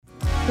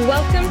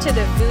Welcome to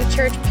the VOUS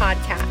Church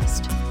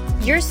Podcast.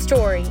 Your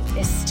story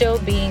is still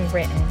being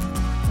written.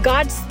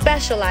 God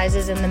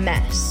specializes in the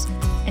mess,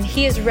 and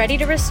He is ready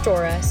to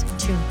restore us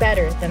to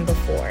better than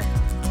before.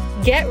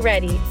 Get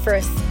ready for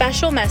a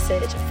special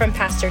message from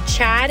Pastor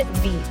Chad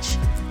Veach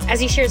as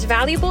he shares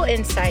valuable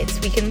insights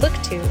we can look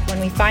to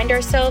when we find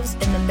ourselves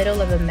in the middle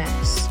of a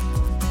mess.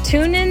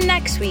 Tune in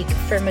next week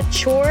for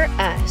Mature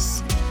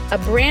Us, a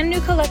brand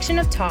new collection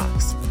of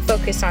talks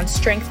focused on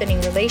strengthening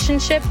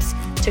relationships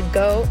to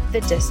go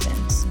the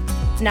distance.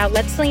 Now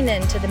let's lean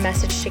into the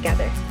message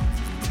together.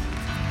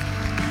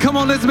 Come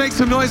on, let's make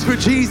some noise for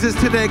Jesus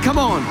today. Come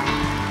on.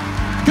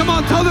 Come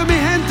on, todo mi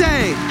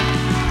gente.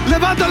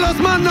 Levanta las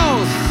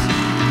manos.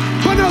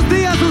 Buenos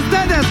días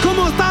ustedes.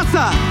 ¿Cómo estás?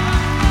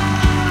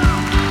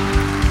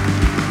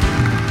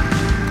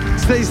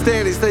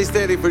 Stay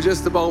standing for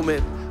just a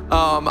moment.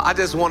 I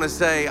just want to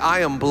say I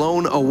am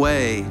blown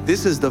away.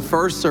 This is the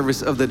first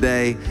service of the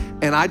day,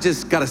 and I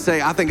just got to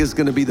say I think it's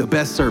going to be the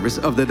best service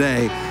of the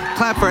day.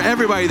 Clap for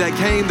everybody that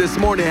came this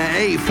morning at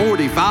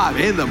 8:45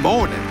 in the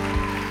morning.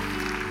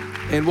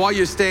 And while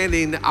you're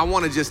standing, I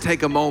want to just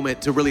take a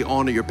moment to really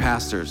honor your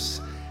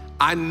pastors.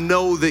 I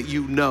know that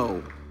you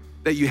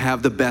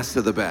have the best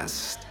of the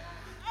best.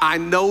 I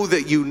know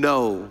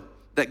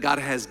that God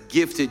has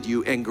gifted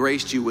you and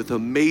graced you with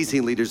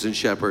amazing leaders and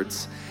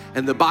shepherds.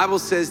 And the Bible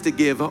says to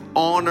give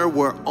honor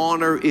where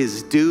honor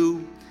is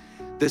due,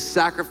 the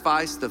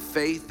sacrifice, the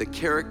faith, the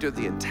character,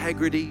 the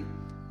integrity,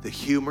 the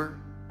humor.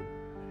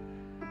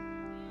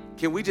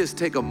 Can we just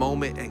take a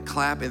moment and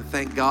clap and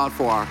thank God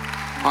for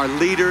our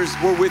leaders?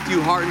 We're with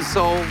you, heart and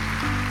soul.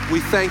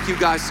 We thank you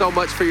guys so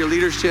much for your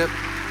leadership.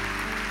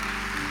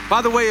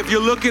 By the way, if you're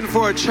looking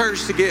for a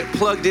church to get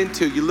plugged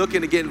into, you're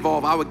looking to get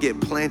involved, I would get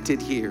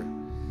planted here.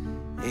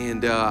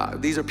 And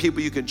these are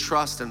people you can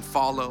trust and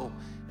follow.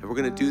 And we're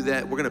going to do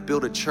that. We're going to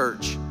build a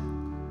church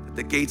that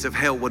the gates of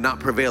hell will not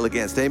prevail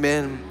against.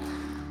 Amen.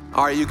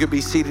 All right, you can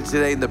be seated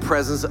today in the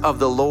presence of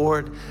the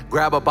Lord.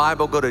 Grab a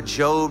Bible, go to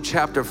Job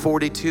chapter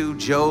 42.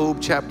 Job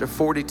chapter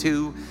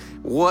 42.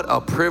 What a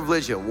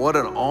privilege and what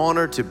an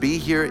honor to be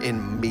here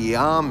in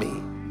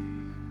Miami.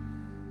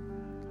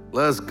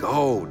 Let's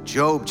go.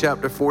 Job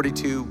chapter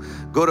 42.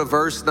 Go to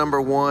verse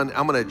number 1.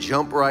 I'm going to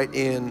jump right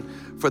in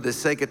for the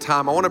sake of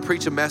time. I want to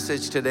preach a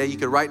message today. You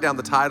can write down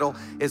the title.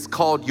 It's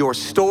called Your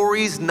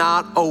Story's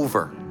Not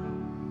Over.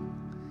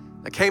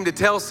 I came to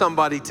tell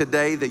somebody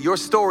today that your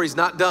story's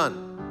not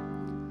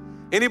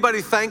done.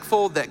 Anybody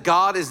thankful that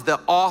God is the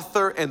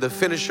author and the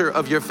finisher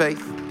of your faith?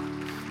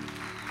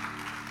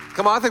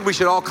 Come on, I think we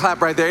should all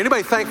clap right there.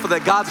 Anybody thankful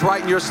that God's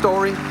writing your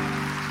story?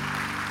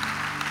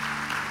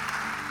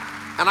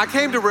 And I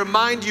came to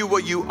remind you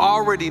what you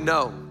already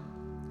know.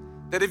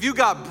 That if you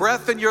got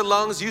breath in your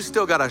lungs, you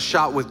still got a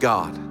shot with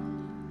God.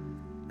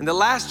 And the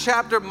last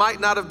chapter might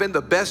not have been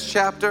the best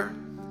chapter,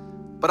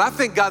 but I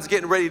think God's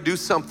getting ready to do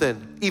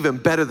something even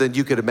better than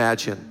you could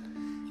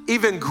imagine,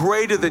 even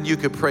greater than you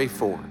could pray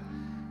for.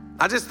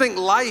 I just think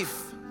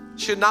life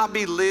should not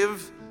be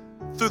lived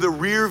through the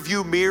rear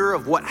view mirror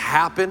of what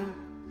happened.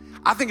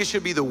 I think it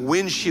should be the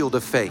windshield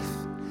of faith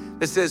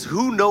that says,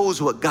 who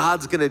knows what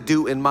God's gonna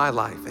do in my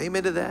life?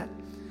 Amen to that.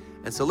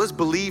 And so let's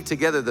believe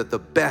together that the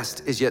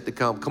best is yet to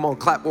come. Come on,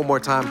 clap one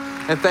more time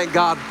and thank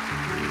God.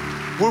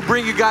 We'll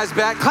bring you guys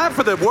back. Clap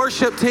for the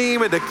worship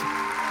team.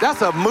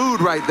 That's a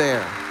mood right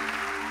there.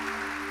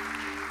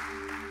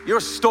 Your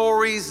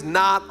story's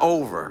not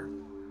over.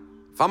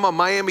 If I'm a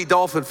Miami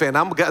Dolphin fan,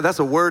 that's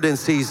a word in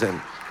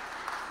season.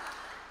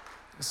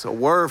 It's a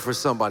word for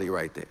somebody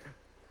right there.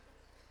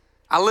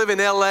 I live in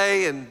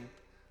LA and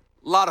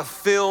a lot of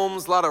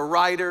films, a lot of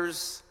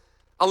writers.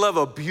 I love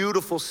a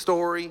beautiful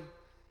story.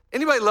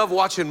 Anybody love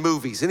watching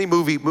movies? Any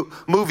movie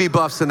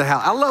buffs in the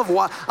house? I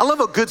love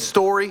a good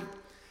story.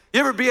 You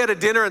ever be at a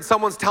dinner and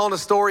someone's telling a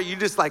story, you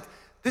just like,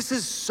 this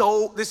is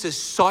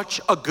such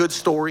a good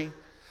story.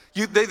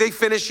 They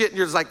finish it and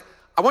you're just like,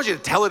 I want you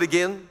to tell it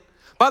again.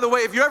 By the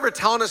way, if you're ever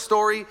telling a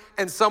story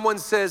and someone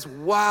says,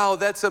 wow,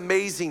 that's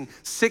amazing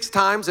 6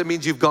 times, it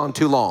means you've gone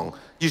too long.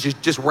 You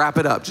should just wrap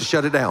it up, just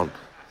shut it down.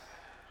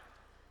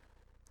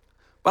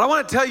 But I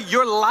want to tell you,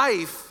 your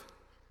life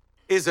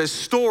is a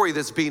story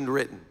that's being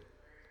written.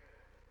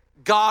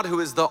 God, who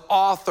is the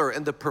author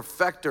and the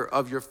perfecter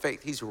of your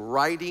faith, He's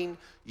writing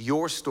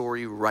your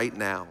story right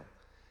now.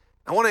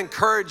 I want to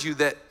encourage you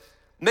that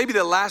maybe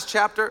the last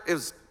chapter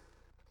is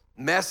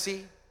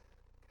messy,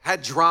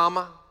 had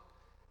drama,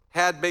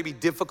 had maybe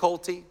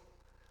difficulty.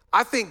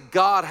 I think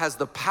God has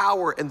the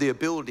power and the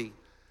ability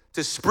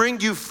to spring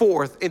you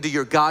forth into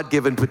your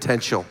God-given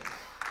potential.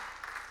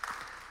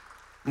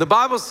 And the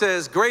Bible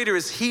says, greater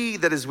is He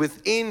that is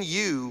within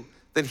you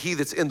than he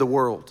that's in the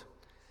world.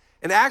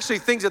 And actually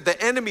things that the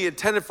enemy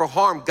intended for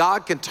harm,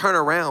 God can turn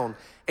around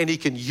and He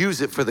can use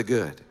it for the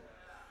good.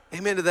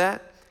 Amen to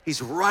that?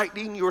 He's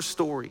writing your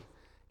story.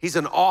 He's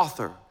an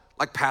author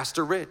like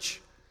Pastor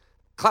Rich.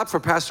 Clap for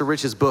Pastor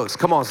Rich's books.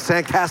 Come on,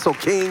 Sandcastle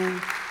King,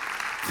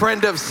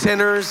 Friend of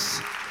Sinners,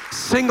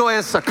 Single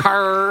and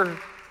Secure.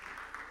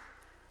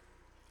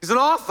 He's an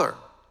author.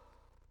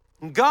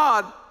 And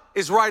God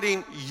is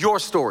writing your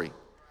story.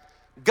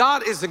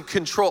 God is in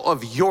control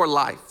of your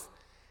life.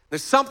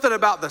 There's something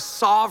about the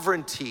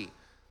sovereignty.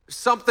 There's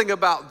something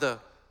about the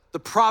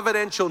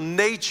providential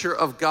nature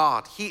of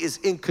God. He is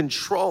in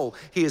control.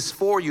 He is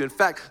for you. In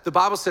fact, the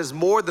Bible says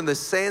more than the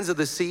sands of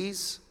the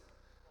seas,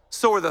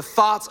 so are the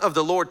thoughts of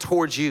the Lord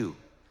towards you.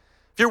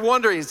 If you're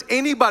wondering, is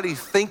anybody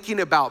thinking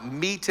about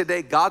me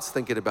today? God's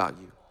thinking about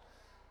you.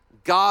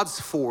 God's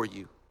for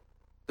you.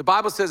 The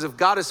Bible says if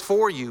God is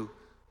for you,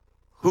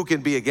 who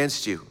can be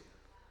against you?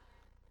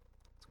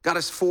 God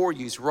is for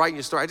you. He's writing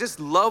your story. I just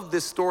love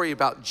this story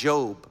about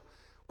Job.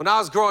 When I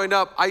was growing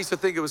up, I used to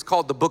think it was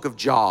called the book of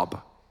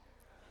Job.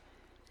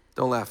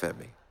 Don't laugh at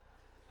me.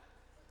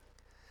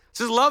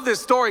 Just love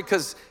this story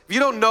because if you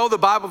don't know the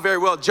Bible very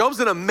well, Job's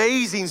an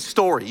amazing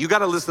story. You got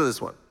to listen to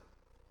this one.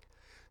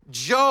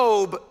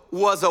 Job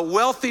was a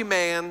wealthy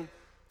man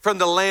from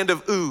the land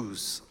of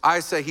Uz. I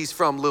say he's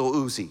from Lil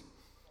Uzi.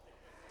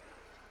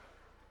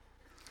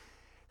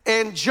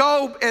 And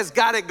Job has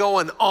got it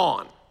going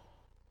on.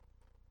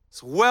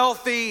 He's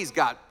wealthy, he's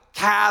got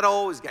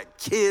cattle, he's got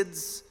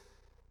kids.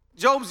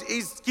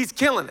 He's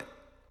killing it.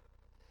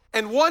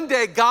 And one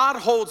day God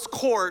holds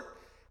court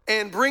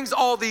and brings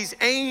all these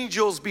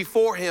angels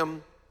before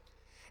him.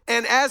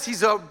 And as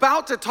he's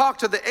about to talk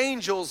to the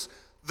angels,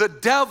 the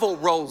devil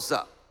rolls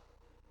up.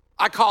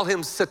 I call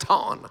him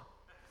Satan.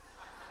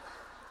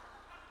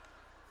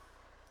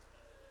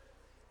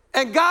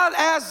 And God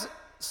asks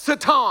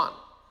Satan,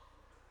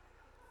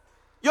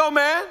 yo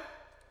man,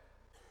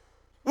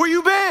 where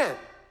you been?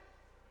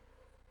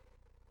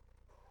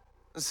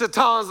 And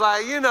Satan's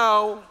like,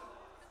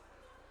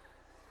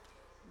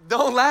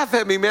 don't laugh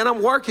at me, man,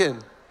 I'm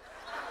working.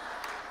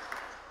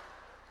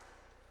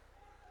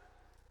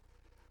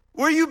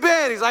 Where you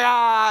been? He's like,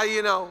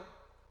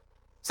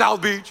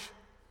 South Beach.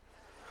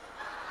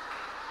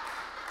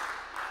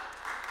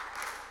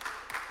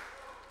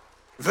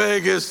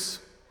 Vegas.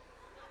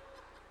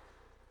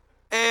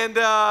 And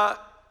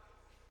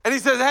he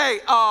says, hey,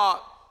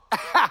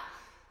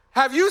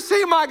 have you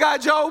seen my guy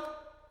Job?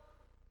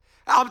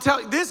 I'm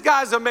telling you, this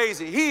guy's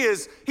amazing. He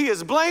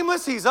is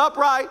blameless, he's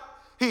upright,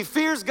 he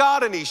fears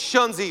God, and he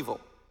shuns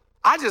evil.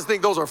 I just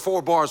think those are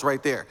 4 bars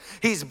right there.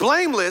 He's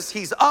blameless,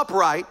 he's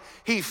upright,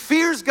 he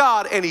fears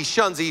God, and he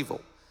shuns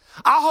evil.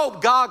 I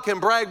hope God can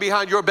brag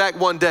behind your back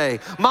one day.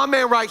 My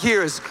man right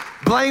here is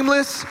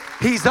blameless,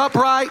 he's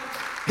upright,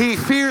 he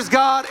fears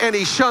God, and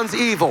he shuns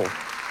evil.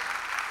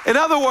 In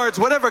other words,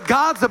 whatever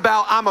God's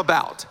about, I'm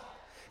about.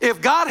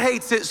 If God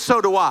hates it,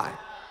 so do I.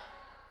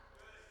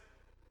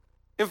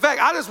 In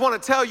fact, I just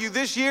want to tell you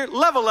this year,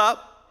 level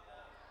up.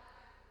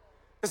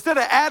 Instead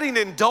of adding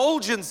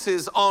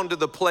indulgences onto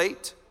the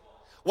plate,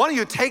 why don't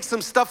you take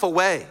some stuff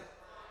away?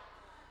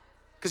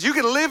 Because you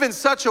can live in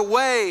such a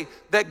way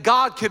that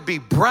God could be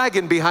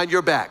bragging behind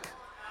your back.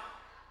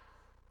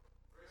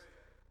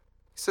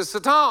 He says,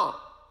 Satan,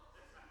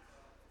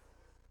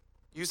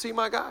 you see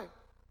my guy?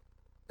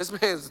 This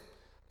man's,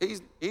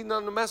 he's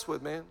nothing to mess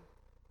with, man.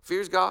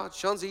 Fears God,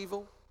 shuns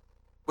evil,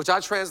 which I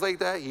translate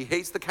that, he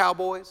hates the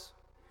Cowboys.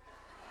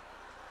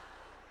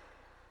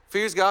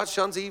 Fears God,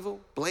 shuns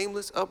evil,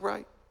 blameless,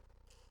 upright.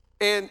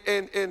 And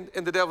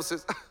the devil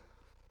says,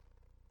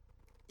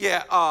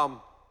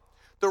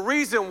 the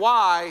reason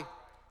why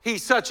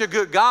he's such a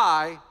good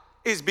guy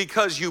is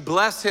because you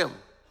bless him.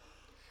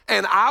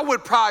 And I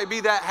would probably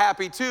be that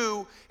happy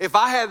too if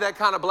I had that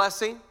kind of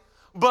blessing.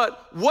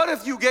 But what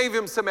if you gave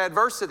him some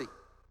adversity?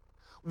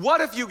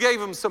 What if you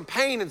gave him some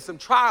pain and some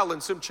trial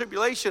and some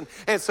tribulation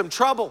and some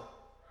trouble?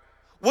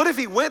 What if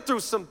he went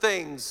through some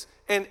things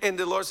and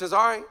the Lord says,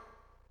 all right,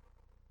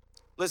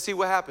 let's see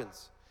what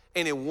happens.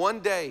 And in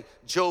one day,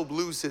 Job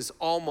loses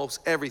almost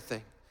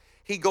everything.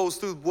 He goes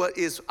through what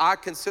is, I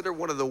consider,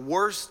 one of the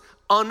worst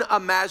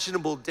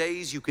unimaginable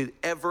days you could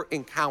ever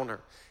encounter.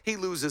 He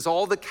loses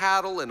all the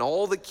cattle and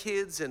all the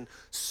kids and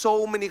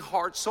so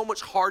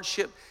much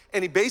hardship.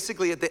 And he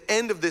basically, at the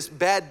end of this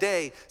bad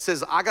day,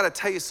 says, I got to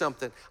tell you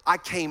something. I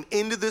came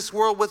into this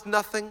world with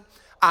nothing.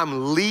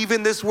 I'm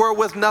leaving this world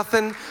with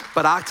nothing,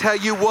 but I tell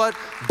you what,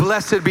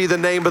 blessed be the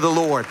name of the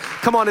Lord.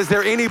 Come on, is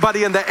there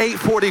anybody in the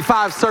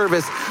 845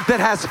 service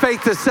that has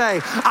faith to say,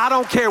 I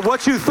don't care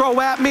what you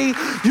throw at me,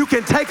 you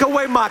can take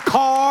away my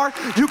car,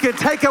 you can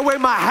take away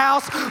my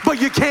house, but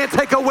you can't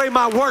take away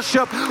my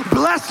worship.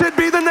 Blessed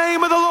be the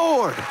name of the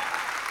Lord.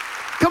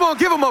 Come on,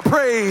 give him a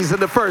praise in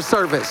the first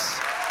service.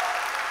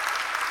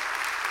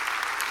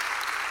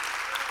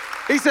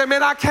 He said,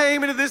 man, I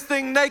came into this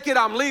thing naked,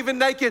 I'm leaving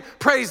naked,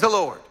 praise the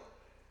Lord.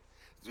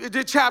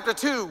 Chapter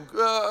 2,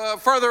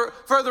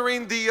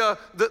 furthering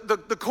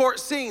the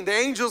court scene. The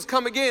angels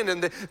come again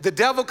and the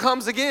devil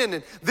comes again.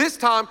 And this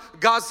time,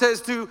 God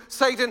says to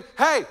Satan,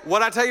 hey,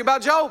 what'd I tell you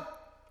about Job?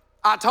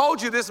 I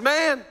told you this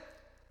man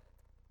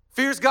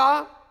fears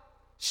God,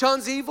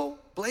 shuns evil,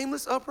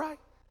 blameless, upright.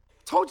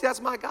 I told you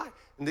that's my guy.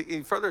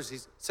 And further,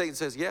 Satan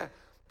says, yeah,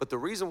 but the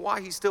reason why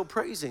he's still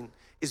praising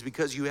is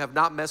because you have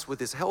not messed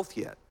with his health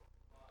yet.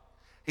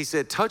 He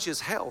said, touch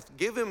his health.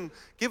 Give him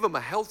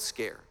a health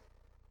scare.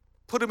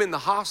 Put him in the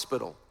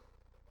hospital.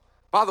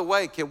 By the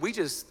way, can we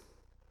just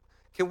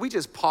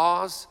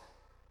pause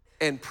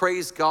and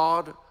praise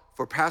God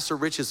for Pastor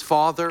Rich's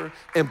father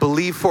and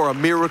believe for a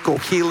miracle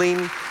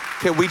healing?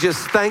 Can we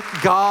just thank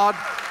God?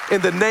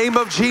 In the name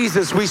of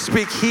Jesus, we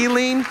speak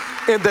healing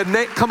in the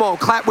name. Come on,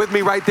 clap with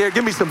me right there.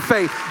 Give me some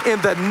faith.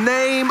 In the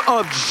name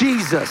of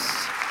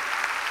Jesus.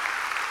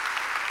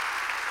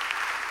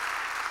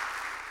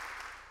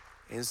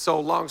 And so,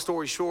 long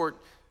story short,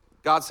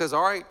 God says,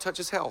 all right, touch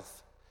his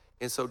health.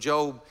 And so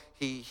Job,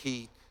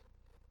 he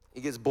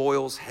gets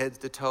boils head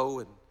to toe,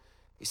 and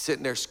he's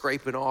sitting there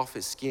scraping off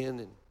his skin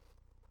and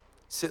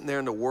sitting there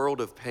in the world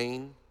of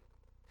pain.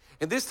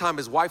 And this time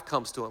his wife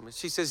comes to him and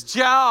she says,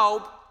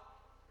 Job,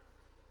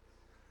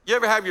 you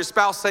ever have your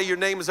spouse say your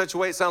name in such a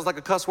way it sounds like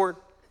a cuss word?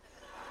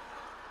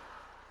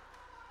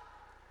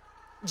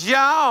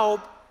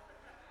 Job,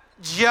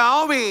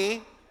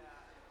 Joby,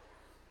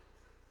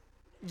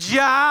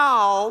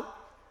 Job,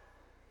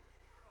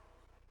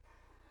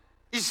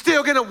 you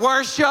still gonna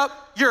worship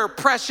your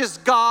precious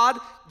God,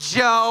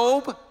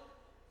 Job?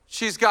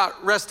 She's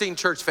got resting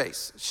church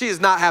face. She is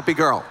not happy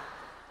girl.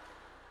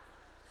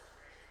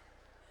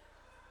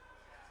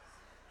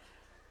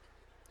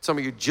 Some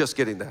of you just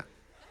getting that.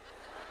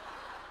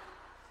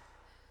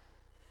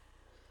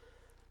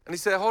 And he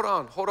said, hold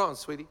on,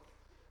 sweetie.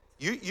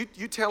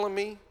 You telling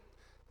me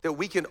that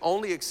we can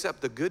only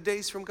accept the good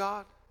days from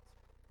God?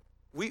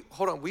 We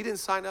didn't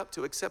sign up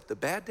to accept the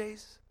bad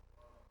days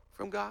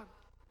from God?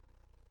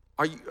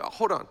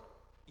 Hold on.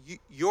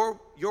 Your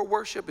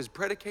worship is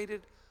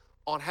predicated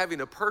on having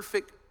a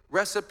perfect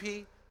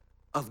recipe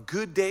of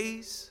good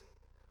days?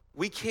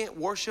 We can't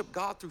worship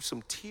God through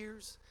some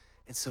tears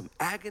and some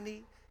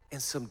agony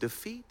and some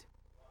defeat?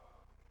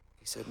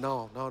 He said,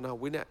 no,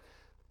 we're not.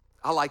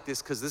 I like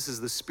this because this is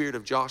the spirit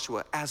of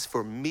Joshua. As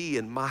for me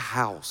and my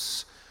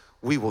house,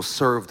 we will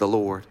serve the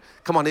Lord.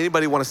 Come on,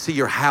 anybody want to see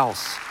your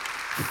house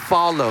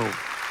follow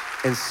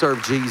and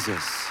serve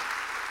Jesus?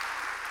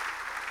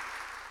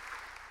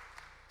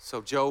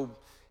 So Job,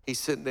 he's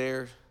sitting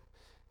there,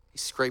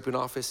 he's scraping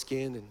off his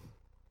skin,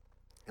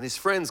 and his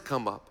friends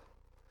come up.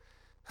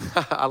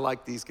 I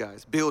like these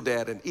guys,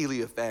 Bildad and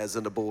Eliphaz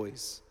and the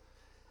boys.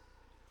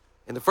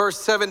 In the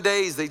first 7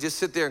 days, they just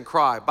sit there and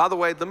cry. By the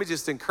way, let me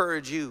just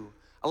encourage you.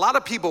 A lot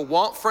of people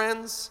want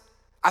friends.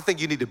 I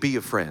think you need to be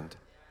a friend.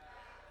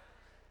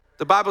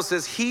 The Bible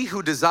says, he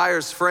who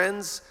desires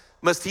friends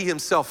must he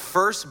himself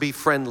first be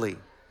friendly.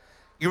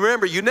 You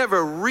remember, you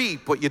never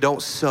reap what you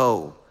don't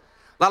sow.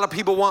 A lot of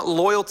people want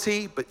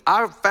loyalty, but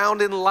I've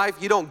found in life,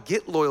 you don't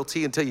get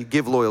loyalty until you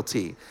give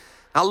loyalty.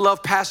 I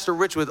love Pastor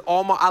Rich with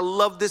I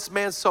love this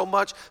man so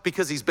much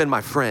because he's been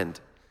my friend.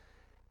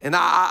 And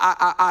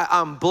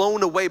I'm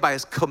blown away by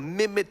his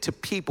commitment to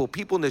people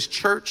in this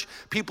church,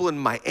 people in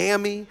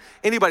Miami.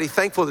 Anybody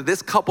thankful that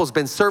this couple's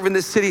been serving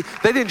this city?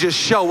 They didn't just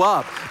show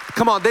up.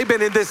 Come on, they've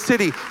been in this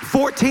city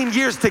 14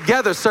 years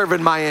together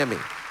serving Miami.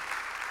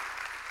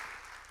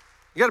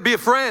 You gotta be a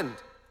friend.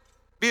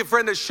 Be a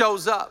friend that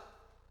shows up.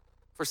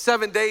 For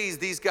 7 days,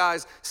 these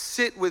guys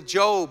sit with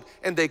Job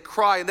and they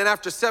cry. And then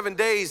after 7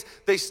 days,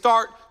 they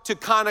start to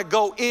kind of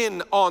go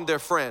in on their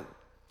friend.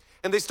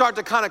 And they start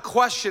to kind of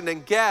question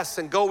and guess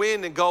and go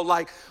in and go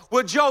like,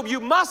 well, Job, you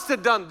must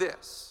have done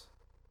this.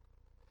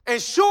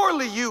 And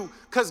surely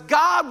because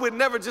God would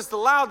never just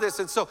allow this.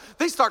 And so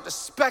they start to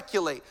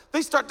speculate.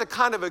 They start to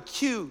kind of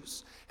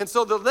accuse. And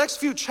so the next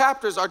few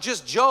chapters are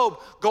just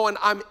Job going,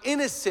 I'm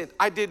innocent.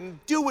 I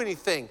didn't do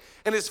anything.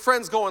 And his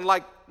friends going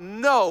like,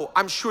 no,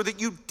 I'm sure that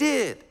you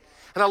did.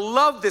 And I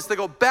love this. They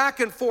go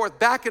back and forth.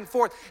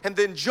 And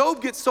then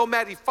Job gets so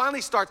mad, he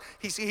finally starts,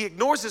 he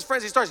ignores his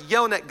friends. He starts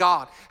yelling at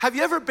God. Have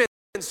you ever been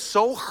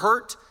so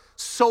hurt,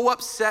 so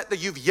upset that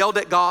you've yelled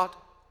at God?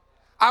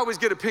 I always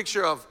get a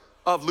picture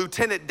of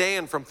Lieutenant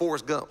Dan from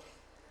Forrest Gump.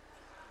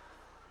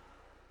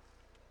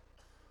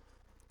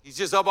 He's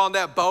just up on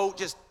that boat,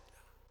 just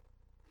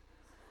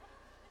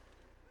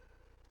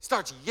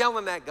starts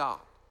yelling at God.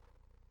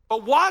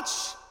 But watch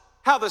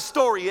how the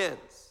story ends.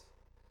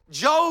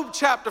 Job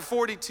chapter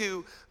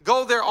 42,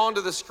 go there onto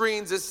the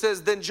screens. It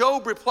says, then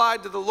Job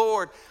replied to the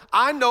Lord,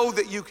 I know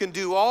that you can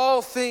do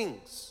all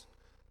things.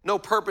 No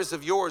purpose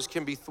of yours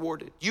can be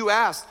thwarted. You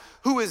asked,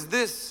 who is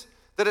this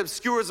that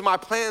obscures my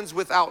plans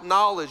without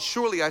knowledge?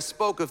 Surely I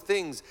spoke of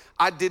things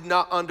I did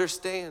not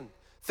understand,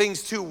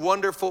 things too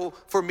wonderful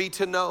for me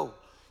to know.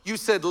 You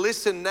said,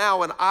 listen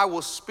now and I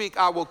will speak.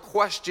 I will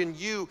question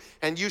you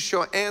and you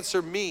shall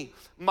answer me.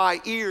 My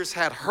ears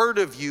had heard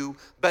of you,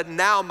 but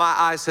now my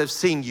eyes have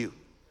seen you.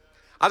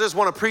 I just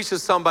want to preach to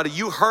somebody.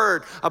 You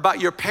heard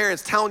about your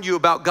parents telling you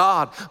about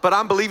God, but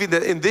I'm believing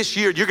that in this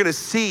year, you're going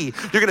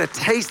to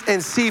taste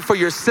and see for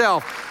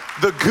yourself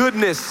the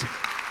goodness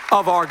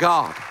of our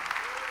God.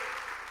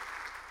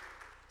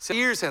 So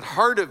ears had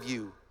heard of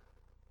you,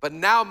 but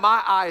now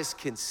my eyes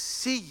can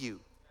see you.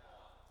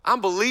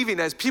 I'm believing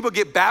as people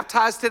get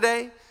baptized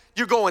today,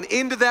 you're going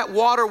into that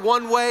water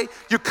one way,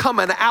 you're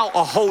coming out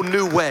a whole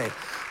new way.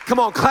 Come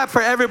on, clap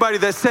for everybody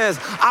that says,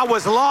 I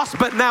was lost,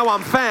 but now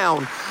I'm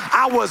found.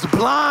 I was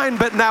blind,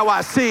 but now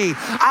I see.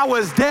 I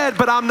was dead,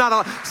 but I'm not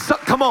alive.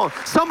 Come on,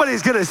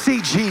 somebody's gonna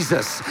see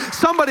Jesus.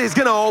 Somebody's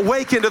gonna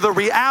awaken to the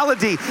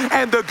reality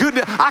and the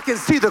goodness. I can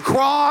see the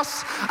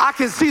cross. I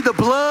can see the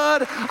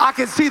blood. I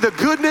can see the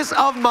goodness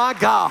of my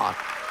God.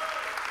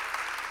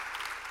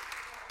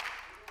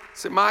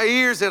 See, my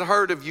ears had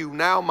heard of you.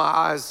 Now my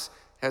eyes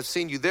have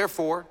seen you.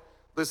 Therefore,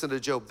 listen to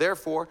Job.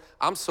 Therefore,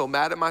 I'm so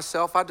mad at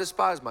myself, I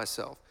despise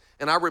myself.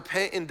 And I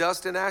repent in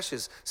dust and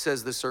ashes,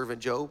 says the servant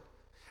Job.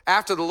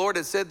 After the Lord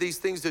had said these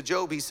things to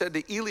Job, he said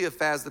to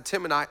Eliphaz the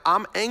Temanite,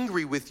 I'm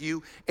angry with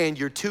you and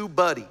your two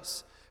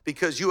buddies,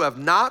 because you have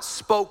not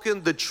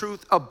spoken the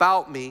truth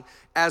about me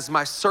as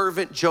my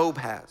servant Job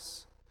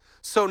has.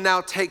 So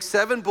now take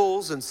 7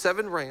 bulls and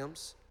 7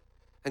 rams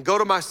and go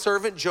to my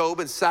servant Job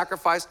and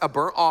sacrifice a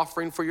burnt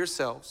offering for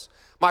yourselves.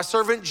 My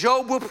servant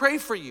Job will pray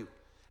for you,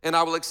 and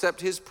I will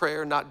accept his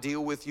prayer and not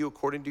deal with you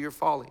according to your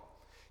folly.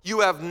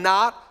 You have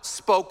not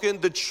spoken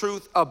the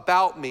truth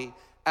about me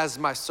as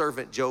my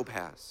servant Job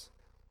has.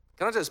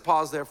 Can I just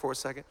pause there for a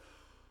second?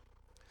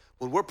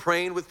 When we're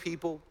praying with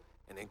people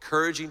and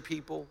encouraging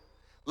people,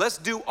 let's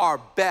do our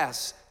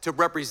best to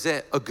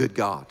represent a good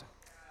God.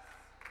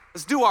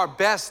 Let's do our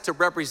best to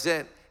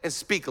represent and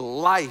speak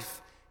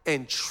life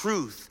and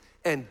truth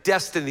and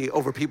destiny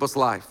over people's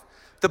life.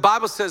 The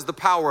Bible says the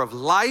power of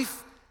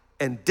life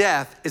and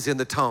death is in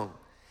the tongue.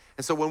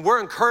 And so when we're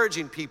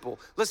encouraging people,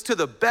 let's, to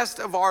the best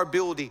of our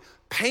ability,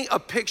 paint a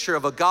picture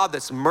of a God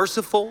that's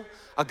merciful,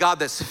 a God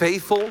that's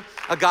faithful,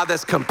 a God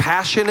that's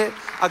compassionate,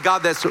 a God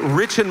that's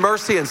rich in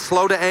mercy and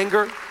slow to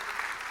anger.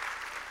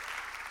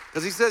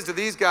 Because he says to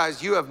these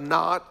guys, you have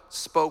not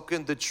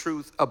spoken the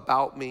truth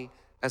about me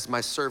as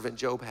my servant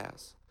Job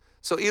has.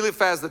 So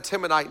Eliphaz the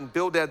Temanite and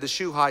Bildad the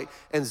Shuhite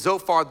and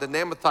Zophar the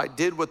Naamathite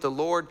did what the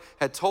Lord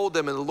had told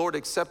them, and the Lord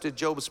accepted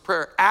Job's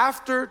prayer.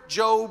 After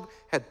Job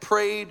had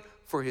prayed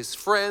for his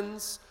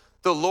friends,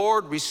 the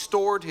Lord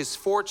restored his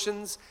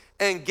fortunes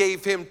and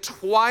gave him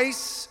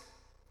twice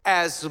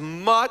as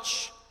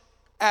much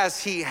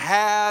as he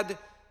had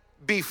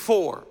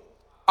before.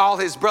 All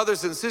his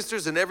brothers and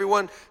sisters and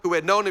everyone who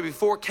had known him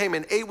before came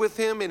and ate with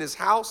him in his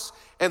house,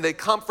 and they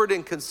comforted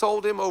and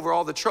consoled him over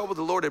all the trouble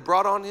the Lord had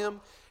brought on him.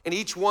 And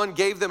each one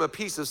gave them a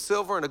piece of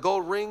silver and a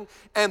gold ring.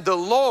 And the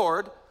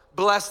Lord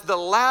blessed the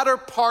latter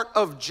part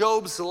of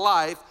Job's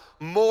life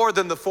more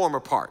than the former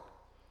part.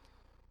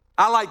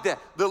 I like that.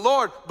 The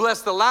Lord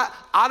blessed the latter.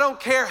 I don't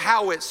care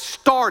how it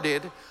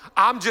started.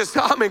 I'm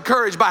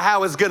encouraged by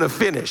how it's gonna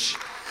finish.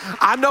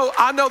 I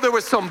know there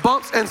were some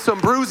bumps and some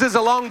bruises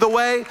along the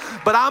way,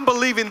 but I'm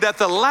believing that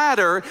the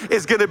latter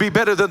is gonna be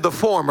better than the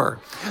former.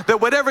 That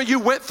whatever you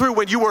went through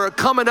when you were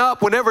coming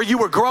up, whenever you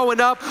were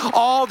growing up,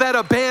 all that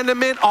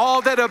abandonment,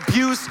 all that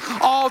abuse,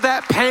 all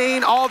that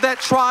pain, all that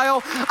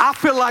trial, I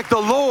feel like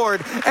the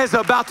Lord is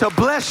about to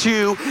bless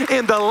you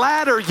in the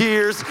latter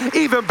years,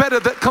 even better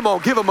than, come on,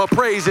 give him a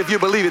praise if you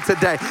believe it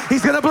today.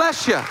 He's gonna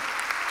bless you.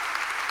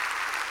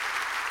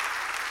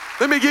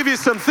 Let me give you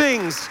some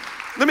things.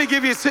 Let me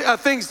give you some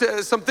things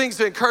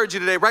to encourage you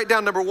today. Write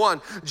down number 1.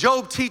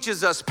 Job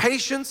teaches us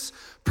patience,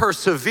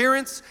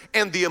 perseverance,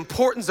 and the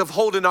importance of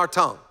holding our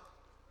tongue.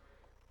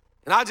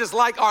 And I just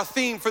like our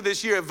theme for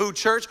this year at VOUS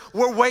Church.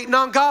 We're waiting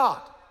on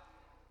God.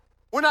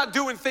 We're not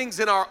doing things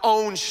in our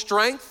own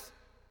strength.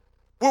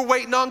 We're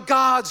waiting on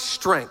God's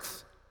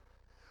strength.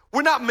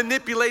 We're not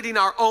manipulating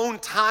our own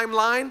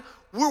timeline.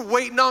 We're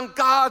waiting on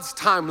God's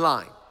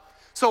timeline.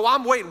 So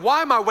I'm waiting.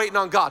 Why am I waiting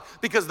on God?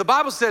 Because the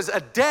Bible says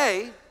a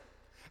day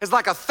is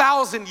like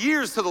 1,000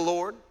 years to the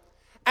Lord,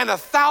 and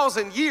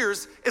 1,000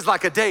 years is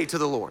like a day to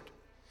the Lord.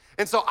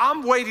 And so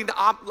I'm waiting.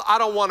 I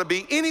don't want to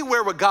be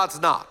anywhere where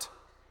God's not.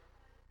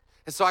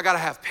 And so I got to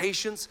have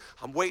patience.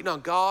 I'm waiting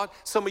on God.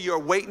 Some of you are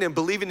waiting and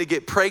believing to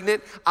get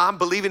pregnant. I'm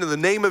believing in the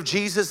name of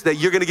Jesus that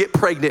you're going to get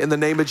pregnant in the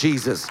name of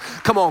Jesus.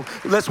 Come on,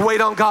 let's wait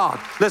on God.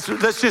 Let's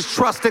just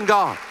trust in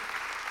God.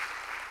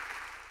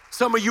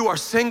 Some of you are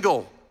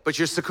single, but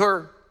you're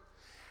secure.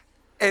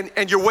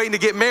 And you're waiting to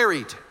get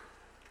married.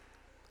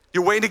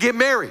 You're waiting to get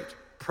married.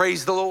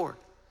 Praise the Lord.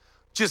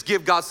 Just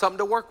give God something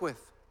to work with.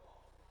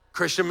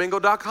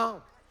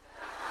 ChristianMingle.com.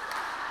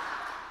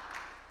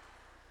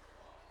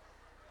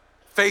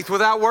 Faith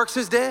without works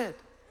is dead.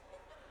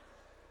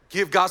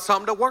 Give God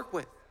something to work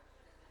with.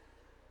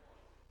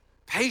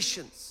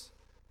 Patience,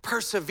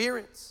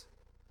 perseverance.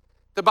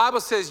 The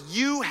Bible says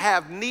you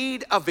have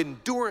need of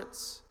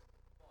endurance.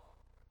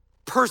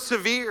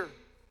 Persevere.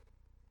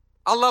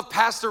 I love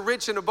Pastor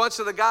Rich and a bunch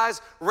of the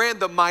guys ran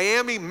the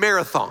Miami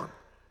Marathon.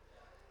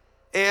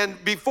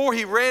 And before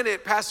he ran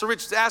it, Pastor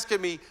Rich was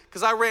asking me,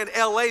 because I ran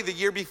LA the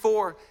year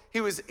before, he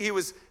was,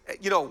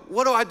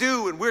 what do I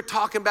do? And we're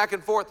talking back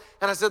and forth.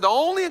 And I said, the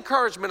only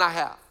encouragement I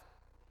have,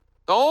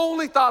 the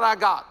only thought I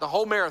got the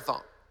whole marathon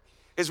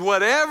is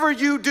whatever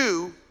you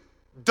do,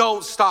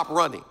 don't stop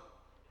running.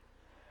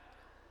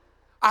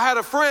 I had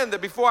a friend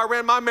that before I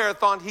ran my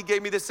marathon, he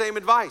gave me the same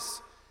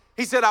advice.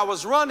 He said, I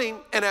was running,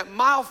 and at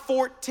mile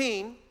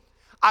 14,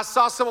 I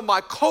saw some of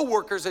my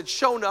coworkers had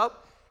shown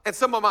up and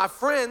some of my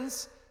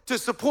friends to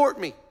support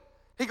me.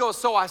 He goes,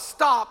 so I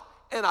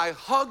stopped and I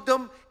hugged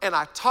him and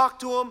I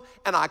talked to him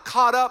and I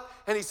caught up.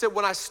 And he said,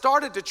 when I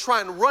started to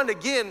try and run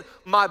again,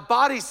 my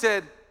body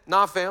said,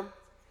 nah, fam.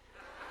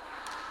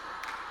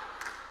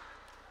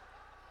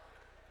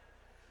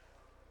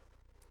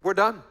 We're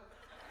done.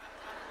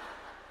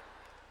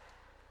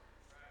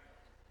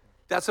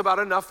 That's about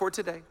enough for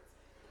today. I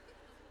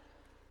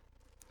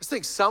just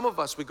think some of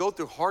us, we go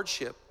through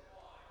hardship.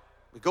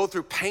 We go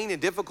through pain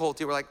and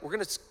difficulty. We're like, we're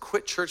going to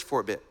quit church for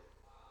a bit.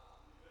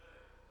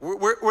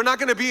 We're not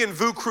going to be in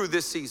VOUS Crew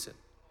this season.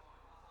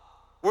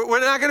 We're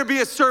not going to be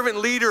a servant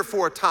leader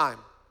for a time.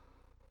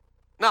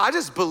 No, I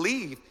just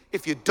believe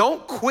if you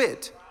don't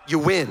quit, you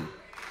win.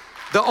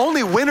 The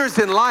only winners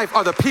in life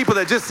are the people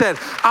that just said,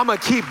 I'm going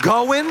to keep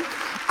going.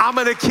 I'm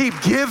going to keep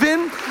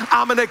giving.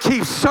 I'm going to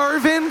keep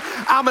serving.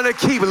 I'm going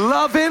to keep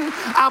loving.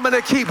 I'm going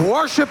to keep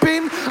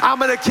worshiping. I'm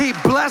going to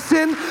keep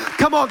blessing.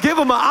 Come on, give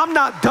them I'm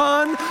not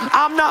done.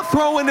 I'm not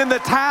throwing in the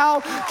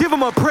towel. Give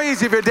them a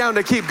praise if you're down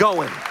to keep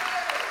going.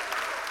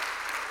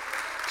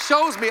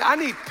 Shows me I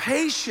need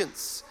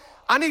patience.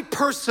 I need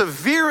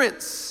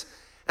perseverance.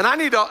 And I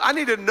need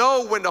to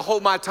know when to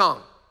hold my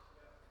tongue.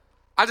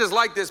 I just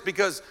like this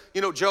because,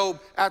 Job,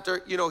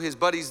 after, his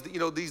buddies,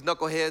 these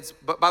knuckleheads,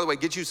 but by the way,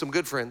 get you some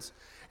good friends.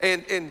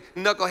 And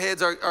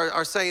knuckleheads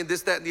are saying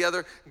this, that, and the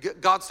other.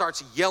 Job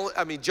starts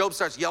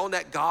yelling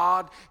at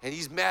God, and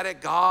he's mad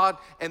at God.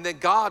 And then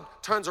God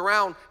turns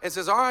around and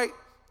says, all right,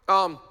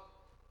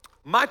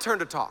 my turn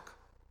to talk.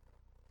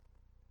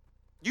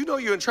 You know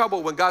you're in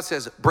trouble when God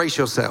says, brace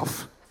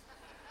yourself.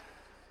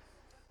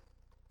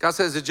 God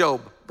says to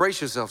Job, brace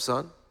yourself,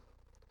 son.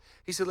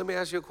 He said, let me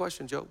ask you a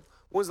question, Job.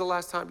 When's the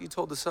last time you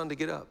told the sun to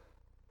get up?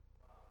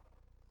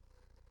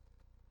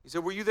 He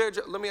said, were you there?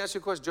 Let me ask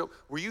you a question, Job.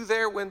 Were you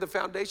there when the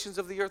foundations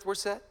of the earth were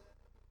set?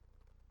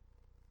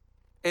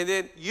 And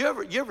then you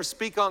ever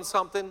speak on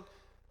something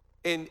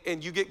and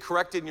you get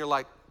corrected and you're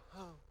like,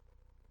 oh.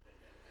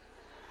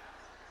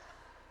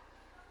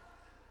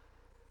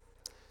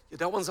 Yeah,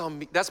 that one's on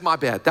me. That's my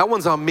bad. That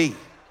one's on me.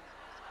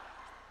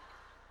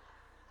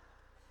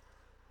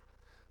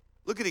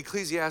 Look at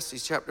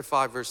Ecclesiastes chapter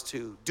 5, verse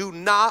 2. Do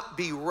not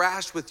be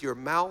rash with your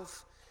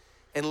mouth,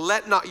 and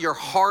let not your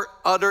heart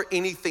utter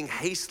anything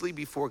hastily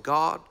before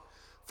God.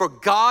 For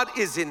God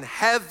is in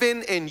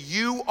heaven and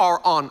you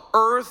are on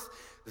earth.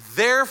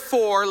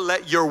 Therefore,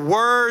 let your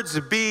words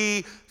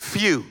be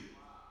few.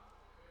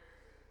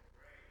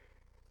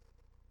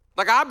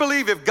 Like, I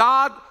believe if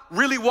God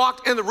really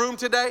walked in the room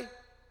today,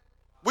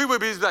 we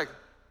would be like,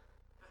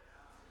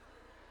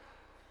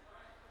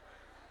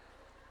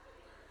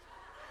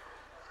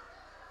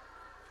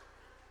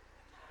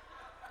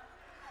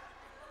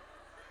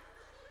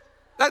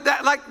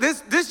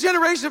 this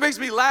generation makes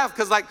me laugh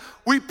because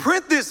we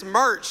print this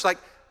merch.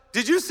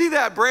 Did you see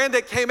that brand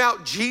that came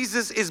out,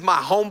 Jesus is my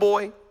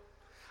homeboy?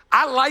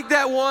 I like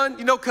that one,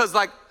 because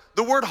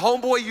the word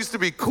homeboy used to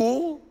be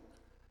cool.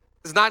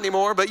 It's not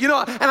anymore, but and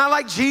I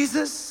like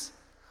Jesus.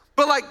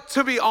 But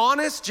to be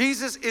honest,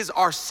 Jesus is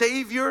our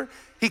Savior.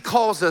 He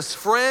calls us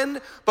friend,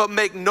 but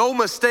make no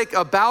mistake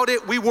about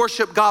it, we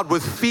worship God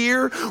with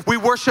fear. We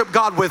worship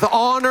God with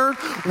honor,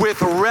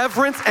 with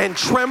reverence and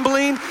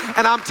trembling.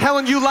 And I'm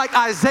telling you, like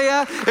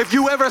Isaiah, if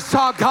you ever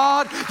saw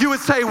God, you would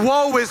say,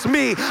 woe is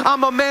me.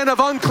 I'm a man of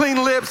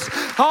unclean lips.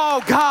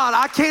 Oh God,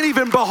 I can't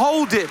even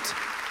behold it.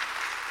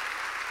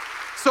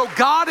 So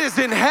God is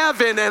in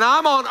heaven and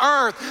I'm on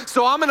earth,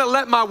 so I'm gonna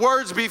let my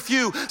words be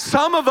few.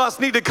 Some of us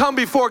need to come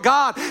before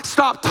God,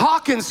 stop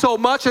talking so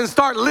much and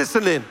start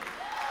listening.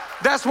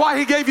 That's why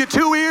he gave you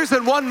 2 ears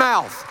and 1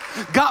 mouth.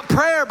 God,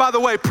 prayer, by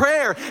the way,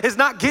 prayer is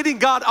not getting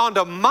God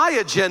onto my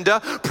agenda.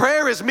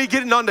 Prayer is me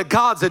getting onto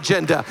God's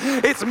agenda.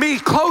 It's me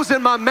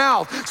closing my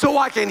mouth so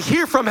I can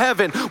hear from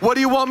heaven. What do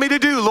you want me to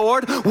do,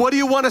 Lord? What do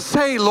you want to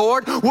say,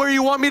 Lord? Where do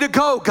you want me to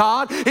go,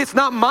 God? It's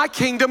not my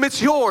kingdom,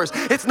 it's yours.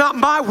 It's not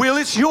my will,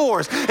 it's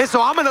yours. And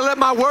so I'm going to let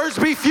my words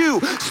be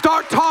few.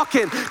 Start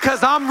talking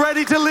because I'm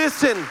ready to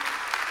listen.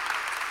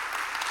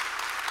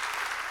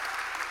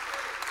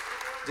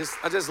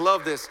 I just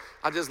love this.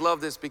 I just love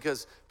this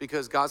because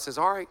God says,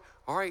 all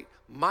right,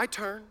 my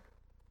turn.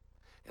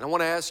 And I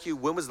want to ask you,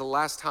 when was the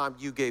last time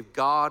you gave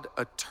God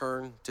a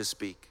turn to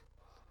speak?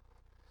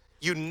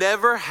 You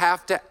never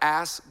have to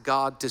ask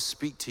God to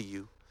speak to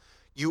you.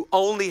 You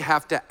only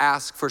have to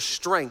ask for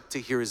strength to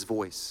hear his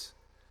voice.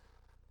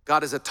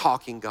 God is a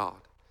talking God.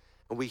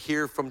 And we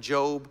hear from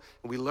Job,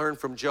 and we learn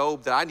from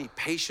Job that I need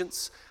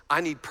patience,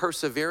 I need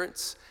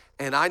perseverance,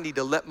 and I need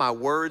to let my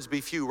words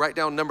be few. Write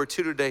down number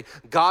 2 today.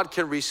 God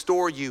can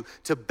restore you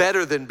to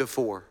better than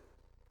before.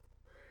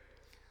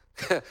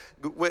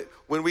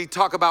 When we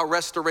talk about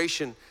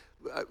restoration,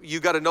 you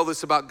got to know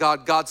this about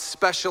God. God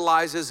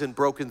specializes in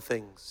broken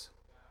things.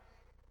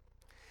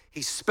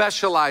 He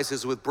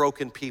specializes with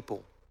broken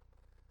people.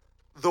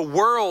 The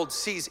world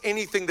sees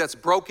anything that's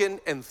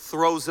broken and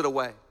throws it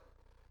away.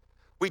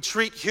 We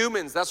treat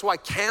humans, that's why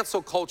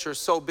cancel culture is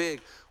so big.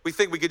 We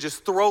think we could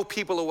just throw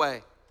people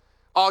away.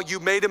 Oh, you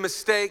made a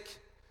mistake.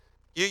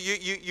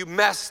 You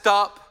messed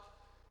up.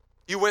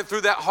 You went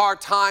through that hard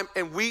time.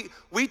 And we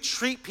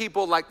treat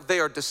people like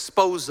they are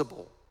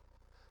disposable.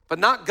 but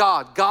not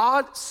God.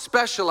 God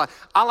specializes.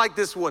 I like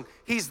this one.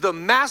 He's the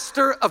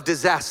master of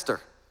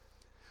disaster.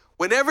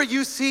 Whenever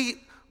you see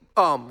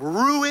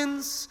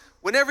ruins,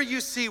 whenever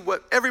you see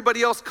what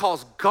everybody else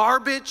calls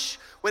garbage,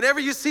 whenever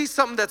you see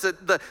something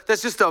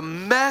that's just a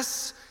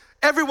mess,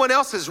 everyone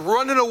else is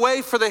running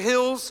away for the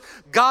hills,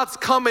 God's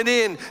coming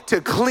in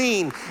to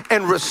clean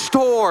and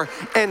restore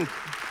and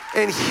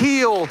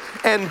heal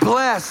and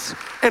bless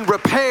and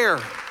repair.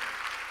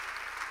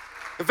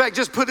 In fact,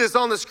 just put this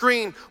on the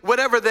screen.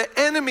 Whatever the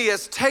enemy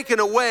has taken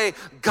away,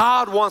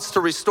 God wants to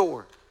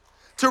restore.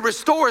 To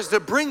restore is to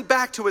bring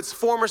back to its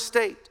former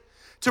state.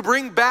 To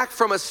bring back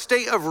from a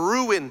state of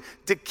ruin,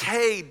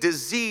 decay,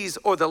 disease,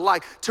 or the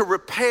like. To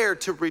repair,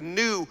 to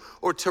renew,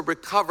 or to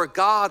recover.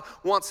 God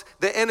wants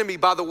the enemy,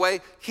 by the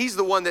way, he's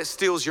the one that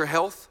steals your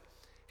health.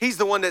 He's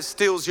the one that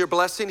steals your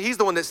blessing. He's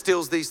the one that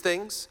steals these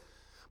things.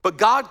 But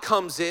God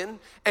comes in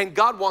and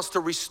God wants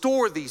to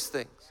restore these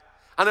things.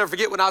 I'll never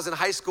forget when I was in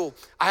high school,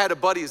 I had a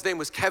buddy, his name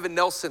was Kevin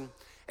Nelson,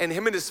 and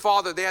him and his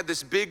father, they had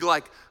this big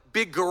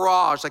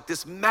garage, like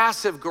this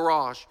massive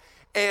garage.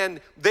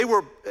 And they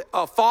were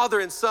a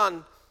father and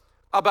son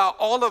about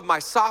all of my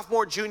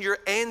sophomore, junior,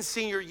 and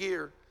senior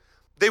year.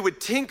 They would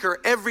tinker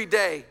every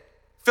day,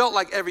 felt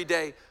like every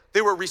day.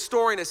 They were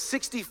restoring a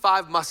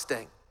 65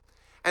 Mustang.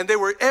 And they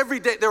were every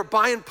day, they were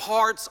buying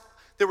parts,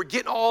 they were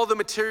getting all the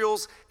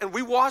materials. And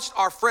we lost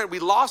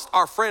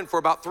our friend for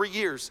about 3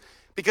 years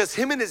because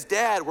him and his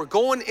dad were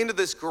going into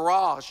this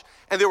garage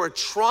and they were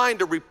trying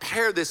to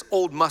repair this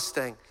old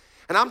Mustang.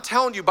 And I'm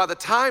telling you, by the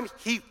time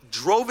he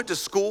drove it to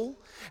school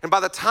and by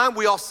the time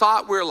we all saw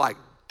it, we were like,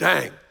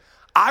 dang.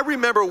 I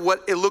remember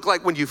what it looked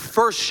like when you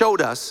first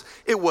showed us.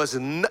 It was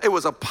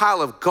a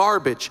pile of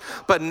garbage.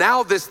 But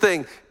now this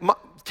thing,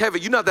 Kevin,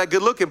 you're not that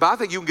good looking, but I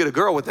think you can get a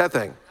girl with that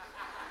thing.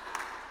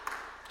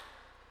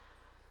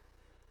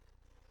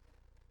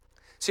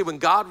 See, when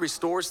God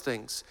restores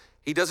things,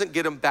 he doesn't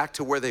get them back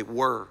to where they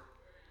were.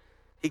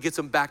 He gets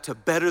them back to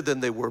better than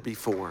they were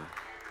before.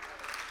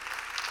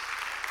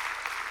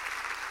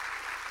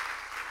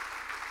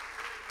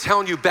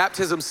 Telling you,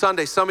 Baptism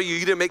Sunday, some of you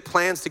didn't make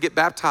plans to get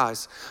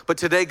baptized, but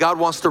today God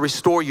wants to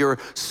restore your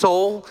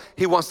soul.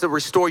 He wants to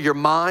restore your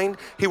mind.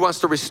 He wants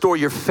to restore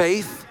your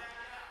faith.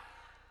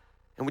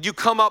 And when you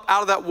come up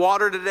out of that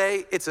water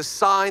today, it's a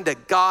sign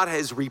that God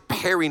is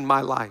repairing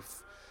my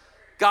life.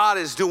 God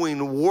is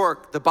doing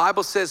work. The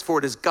Bible says, for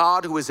it is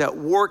God who is at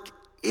work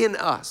in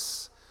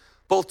us,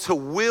 both to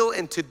will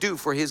and to do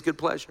for his good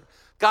pleasure.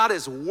 God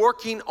is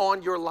working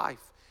on your life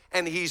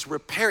and he's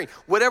repairing.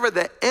 Whatever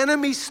the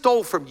enemy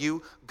stole from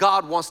you,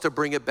 God wants to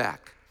bring it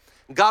back.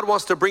 God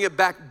wants to bring it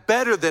back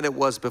better than it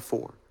was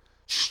before,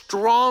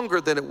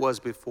 stronger than it was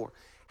before,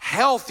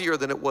 healthier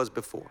than it was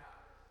before.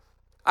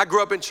 I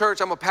grew up in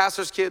church. I'm a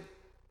pastor's kid.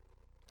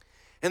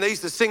 And they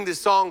used to sing this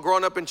song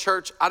growing up in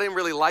church. I didn't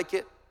really like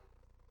it.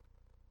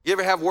 You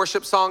ever have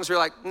worship songs where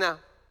you're like, no.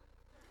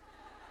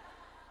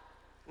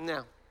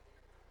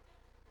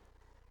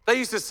 They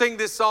used to sing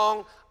this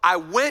song, I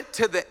went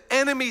to the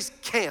enemy's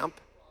camp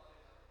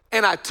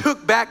and I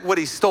took back what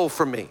he stole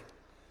from me.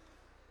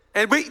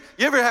 And you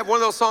ever have one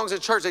of those songs in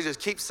church, they just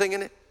keep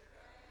singing it?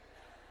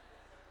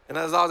 And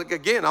I was like,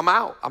 again, I'm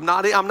out. I'm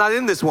not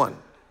in this one.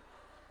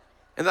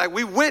 And like,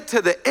 we went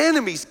to the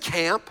enemy's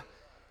camp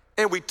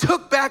and we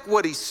took back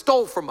what he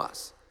stole from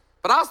us.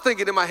 But I was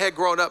thinking in my head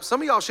growing up,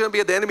 some of y'all shouldn't be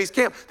at the enemy's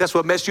camp. That's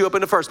what messed you up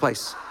in the first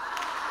place.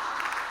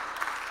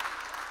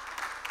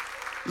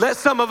 Let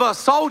some of us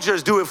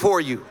soldiers do it for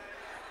you.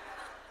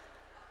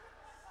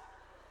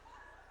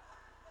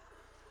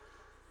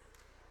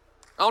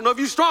 I don't know if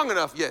you're strong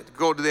enough yet to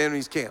go to the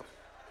enemy's camp.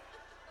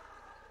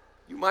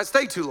 You might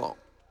stay too long.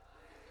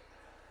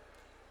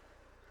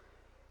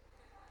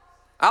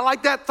 I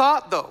like that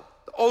thought though,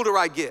 the older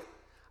I get.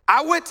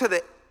 I went to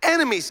the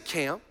enemy's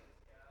camp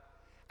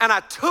and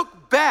I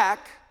took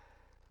back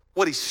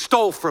what he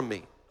stole from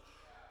me.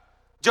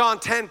 John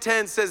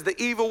 10:10 says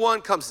the evil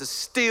one comes to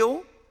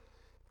steal,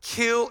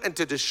 kill, and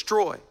to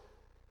destroy.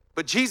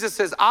 But Jesus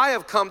says, I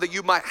have come that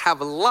you might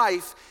have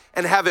life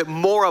and have it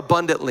more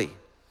abundantly.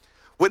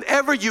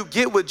 Whenever you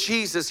get with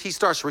Jesus, he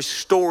starts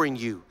restoring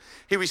you.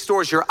 He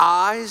restores your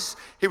eyes.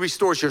 He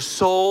restores your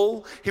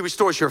soul. He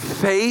restores your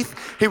faith.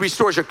 He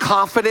restores your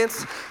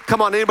confidence.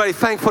 Come on, anybody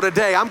thankful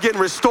today? I'm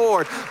getting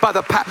restored by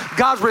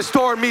God's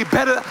restoring me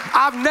better.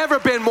 I've never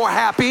been more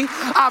happy.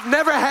 I've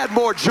never had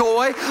more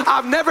joy.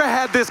 I've never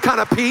had this kind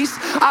of peace.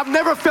 I've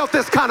never felt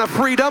this kind of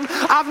freedom.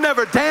 I've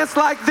never danced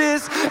like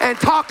this and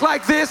talked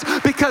like this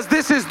because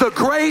this is the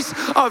grace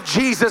of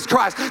Jesus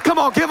Christ. Come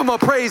on, give him a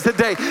praise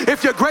today.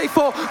 If you're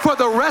grateful for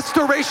the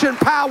restoration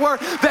power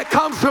that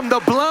comes from the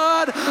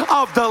blood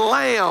of the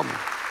Lamb.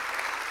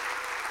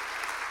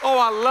 Oh,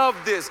 I love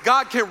this.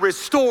 God can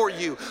restore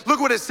you.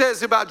 Look what it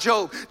says about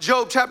Job.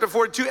 Job chapter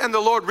 42, and the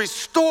Lord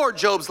restored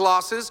Job's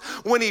losses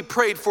when he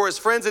prayed for his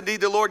friends.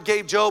 Indeed, the Lord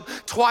gave Job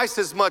twice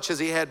as much as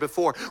he had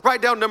before.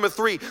 Write down number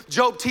 3.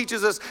 Job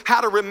teaches us how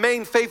to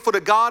remain faithful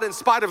to God in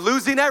spite of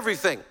losing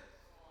everything.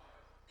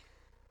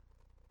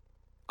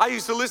 I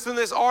used to listen to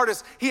this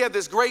artist. He had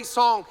this great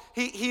song.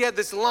 He had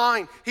this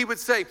line. He would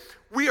say,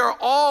 we are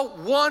all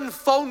one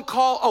phone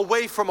call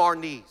away from our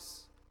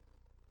knees.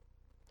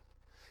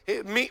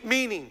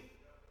 Meaning,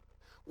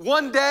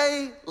 one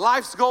day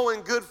life's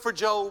going good for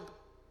Job,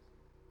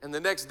 and the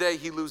next day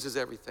he loses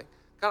everything.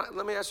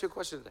 Let me ask you a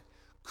question today.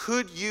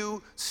 Could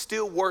you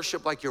still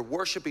worship like you're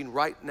worshiping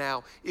right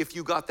now if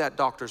you got that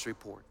doctor's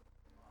report?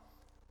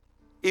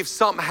 If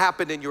something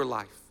happened in your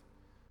life,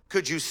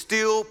 could you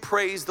still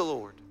praise the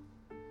Lord?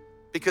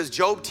 Because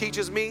Job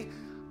teaches me,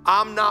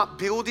 I'm not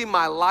building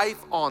my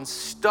life on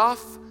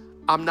stuff.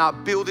 I'm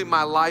not building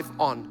my life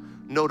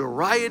on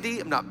notoriety.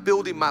 I'm not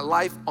building my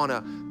life on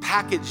a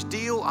package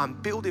deal. I'm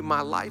building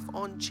my life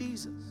on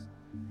Jesus.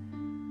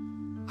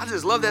 I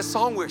just love that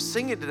song we're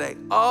singing today,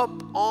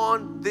 Up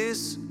on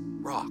This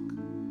Rock.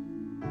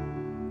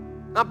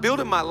 Not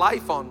building my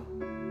life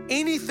on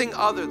anything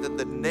other than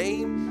the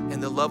name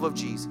and the love of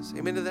Jesus.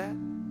 Amen to that?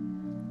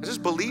 I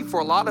just believe for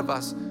a lot of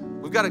us,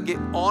 we've got to get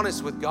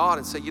honest with God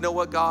and say, you know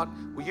what, God,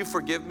 will you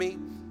forgive me?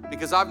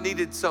 Because I've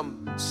needed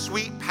some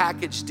sweet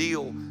package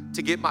deal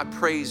to get my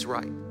praise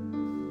right.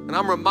 And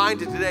I'm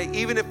reminded today,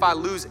 even if I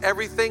lose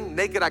everything,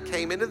 naked I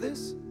came into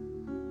this,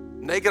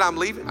 naked I'm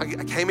leaving.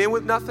 I came in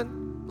with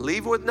nothing,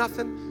 leave with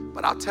nothing,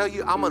 but I'll tell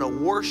you, I'm gonna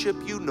worship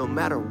you no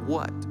matter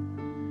what.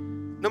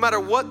 No matter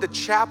what the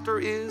chapter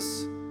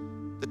is,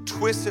 the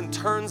twists and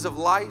turns of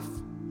life,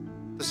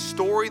 the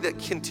story that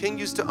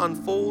continues to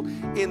unfold,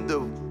 in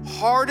the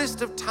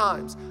hardest of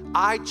times,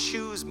 I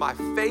choose my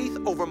faith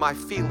over my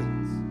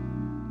feelings.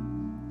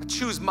 I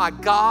choose my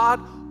God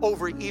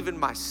over even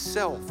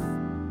myself.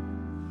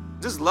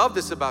 Just love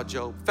this about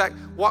Job. In fact,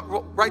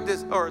 write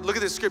this, or look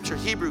at this scripture,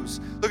 Hebrews.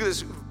 Look at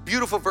this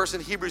beautiful verse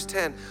in Hebrews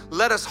 10.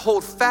 Let us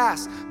hold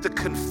fast the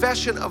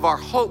confession of our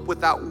hope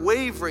without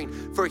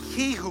wavering, for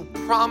he who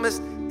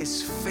promised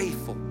is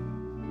faithful.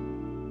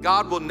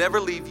 God will never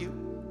leave you.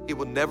 He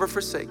will never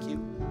forsake you.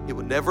 He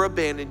will never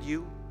abandon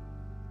you.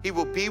 He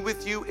will be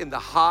with you in the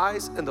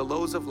highs and the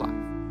lows of life.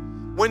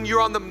 When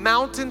you're on the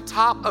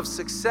mountaintop of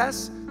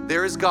success,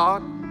 there is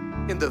God.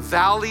 In the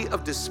valley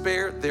of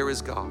despair, there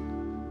is God.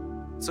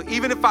 So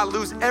even if I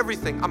lose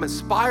everything, I'm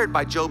inspired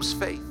by Job's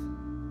faith.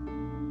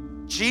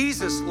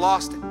 Jesus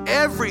lost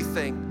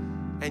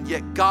everything, and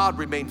yet God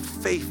remained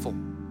faithful.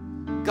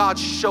 God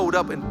showed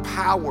up in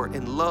power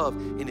and love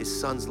in his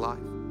son's life.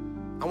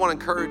 I want to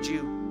encourage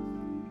you,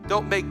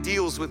 don't make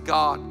deals with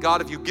God.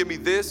 God, if you give me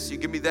this, you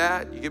give me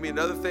that, you give me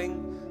another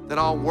thing, then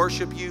I'll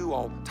worship you,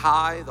 I'll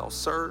tithe, I'll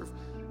serve.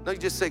 No, you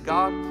just say,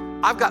 God,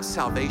 I've got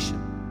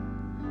salvation.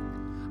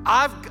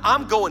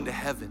 I'm going to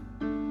heaven.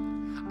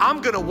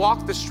 I'm gonna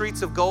walk the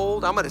streets of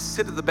gold. I'm gonna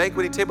sit at the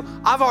banqueting table.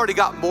 I've already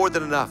got more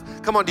than enough.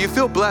 Come on, do you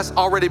feel blessed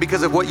already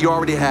because of what you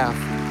already have?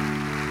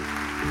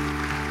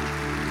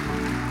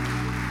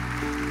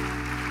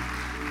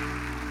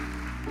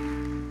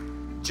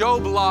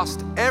 Job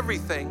lost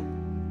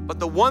everything, but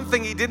the one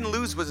thing he didn't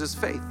lose was his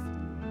faith.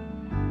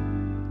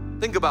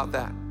 Think about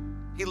that.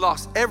 He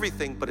lost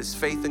everything but his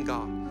faith in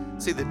God.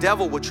 See, the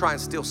devil will try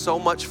and steal so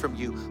much from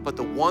you, but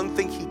the one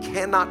thing he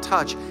cannot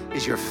touch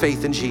is your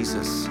faith in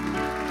Jesus.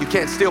 You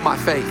can't steal my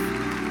faith.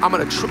 I'm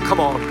gonna, come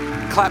on,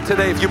 clap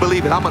today if you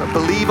believe it. I'm gonna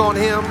believe on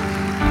him,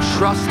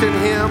 trust in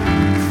him,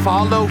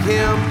 follow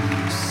him,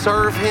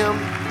 serve him,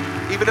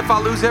 even if I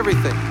lose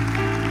everything,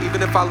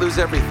 even if I lose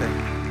everything.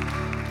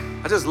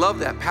 I just love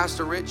that.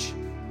 Pastor Rich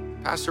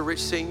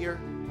Sr.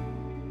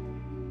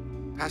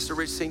 Pastor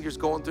Rich Sr.'s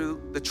going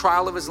through the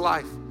trial of his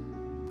life,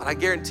 but I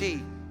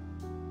guarantee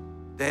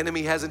the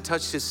enemy hasn't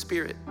touched his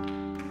spirit.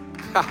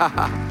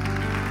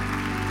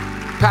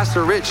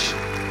 Pastor Rich,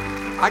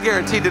 I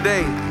guarantee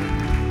today,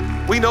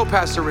 we know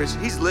Pastor Rich,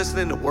 he's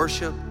listening to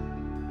worship.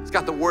 He's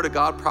got the word of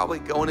God probably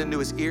going into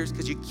his ears,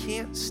 because you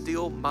can't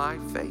steal my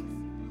faith.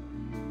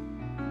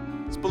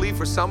 Let's believe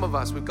for some of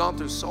us, we've gone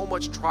through so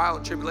much trial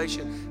and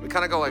tribulation. We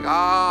kind of go like,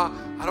 I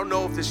don't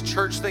know if this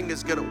church thing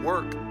is gonna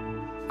work.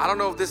 I don't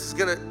know if this is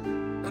gonna,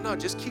 no,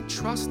 just keep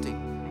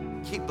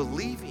trusting, keep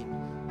believing,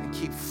 and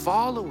keep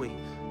following.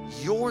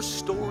 Your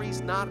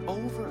story's not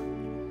over.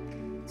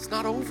 It's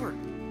not over.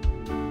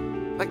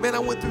 Like, man, I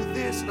went through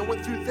this and I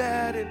went through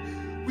that,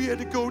 and we had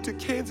to go to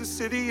Kansas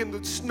City in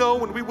the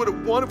snow, and we would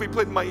have won if we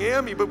played in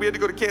Miami, but we had to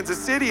go to Kansas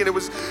City, and it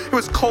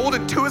was cold,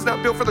 and Tua's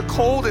not built for the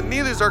cold, and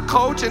neither is our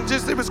coach, and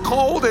just it was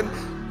cold, and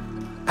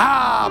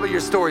but your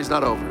story's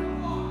not over.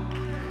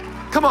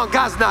 Come on,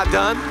 God's not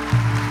done.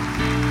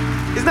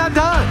 He's not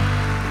done.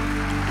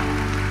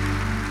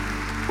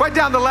 Write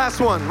down the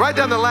last one. Write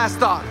down the last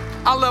thought.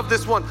 I love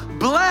this one.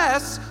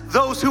 Bless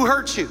those who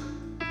hurt you.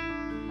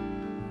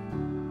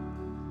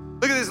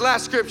 Look at this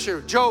last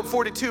scripture, Job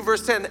 42,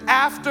 verse 10.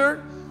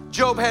 After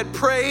Job had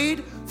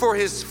prayed for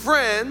his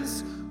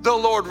friends, the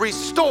Lord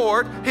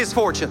restored his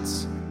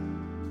fortunes.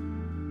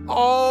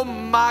 Oh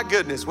my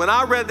goodness. When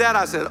I read that,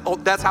 I said, oh,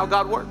 that's how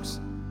God works.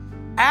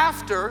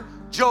 After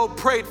Job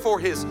prayed for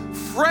his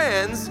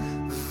friends,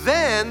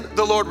 then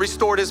the Lord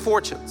restored his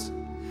fortunes.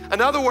 In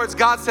other words,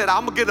 God said,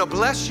 I'm gonna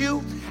bless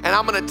you, and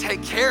I'm gonna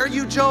take care of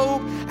you,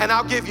 Job, and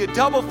I'll give you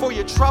double for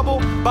your trouble.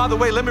 By the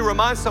way, let me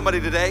remind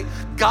somebody today,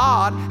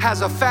 God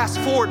has a fast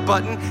forward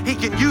button. He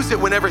can use it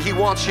whenever he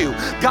wants you.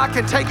 God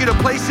can take you to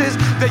places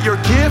that your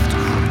gift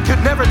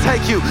could never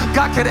take you.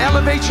 God can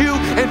elevate you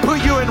and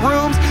put you in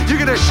rooms. You're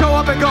gonna show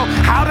up and go,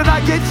 how did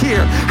I get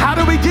here? How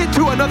do we get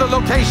to another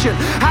location?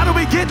 How do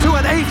we get to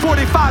an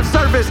 8:45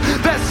 service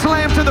that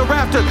slammed to the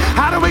rafters?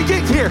 How do we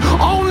get here?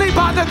 Only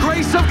by the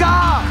grace of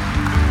God.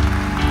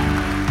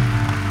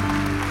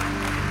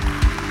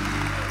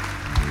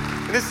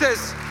 And it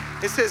says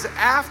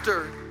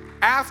after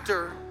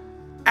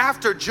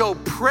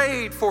Job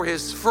prayed for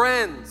his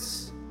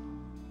friends.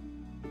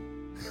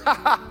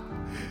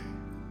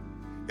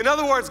 In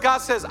other words, God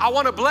says, I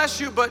want to bless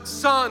you, but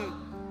son,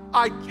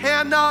 I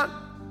cannot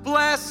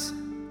bless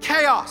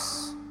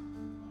chaos.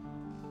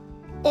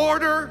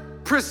 Order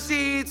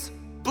precedes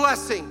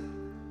blessing.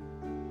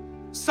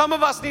 Some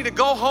of us need to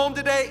go home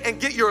today and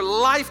get your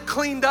life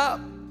cleaned up.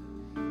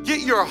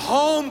 Get your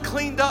home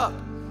cleaned up.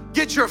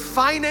 Get your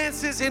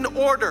finances in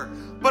order.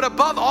 But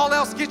above all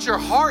else, get your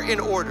heart in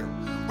order.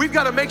 We've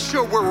got to make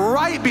sure we're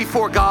right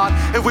before God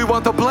if we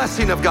want the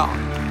blessing of God.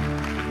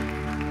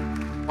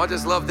 I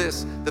just love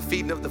this, the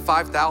feeding of the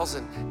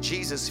 5,000.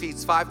 Jesus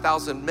feeds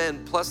 5,000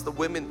 men plus the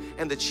women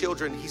and the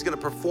children. He's gonna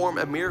perform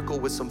a miracle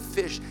with some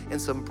fish and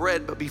some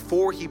bread, but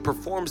before he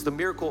performs the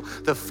miracle,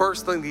 the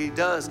first thing that he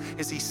does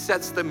is he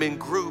sets them in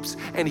groups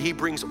and he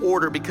brings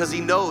order, because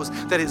he knows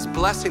that his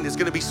blessing is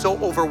gonna be so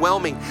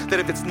overwhelming that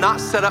if it's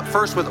not set up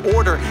first with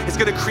order, it's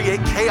gonna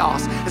create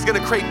chaos, it's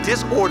gonna create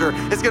disorder,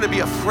 it's gonna be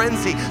a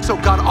frenzy. So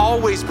God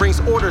always brings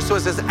order. So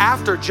it says,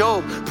 after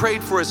Job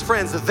prayed for his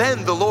friends,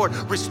 then the Lord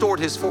restored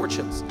his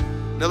fortunes.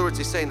 In other words,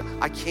 he's saying,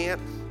 I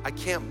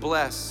can't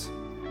bless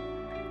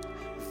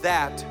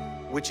that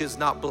which is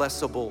not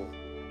blessable.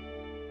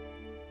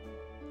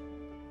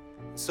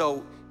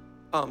 So,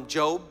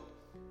 Job,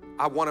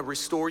 I want to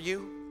restore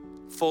you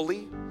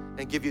fully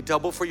and give you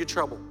double for your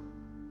trouble.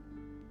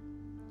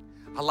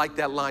 I like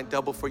that line,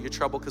 double for your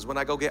trouble, because when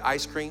I go get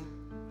ice cream,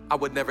 I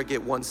would never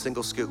get one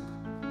single scoop.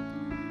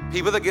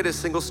 People that get a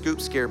single scoop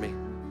scare me.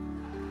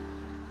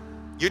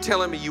 You're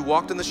telling me you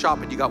walked in the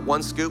shop and you got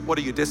one scoop? What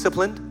are you,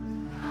 disciplined?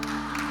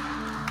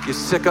 You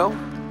sicko.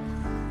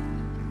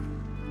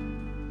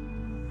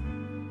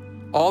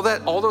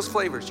 All those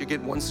flavors, you're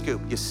getting one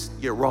scoop.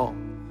 You're wrong.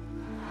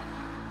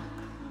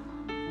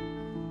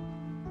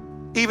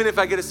 Even if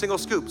I get a single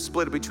scoop,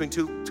 split it between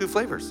two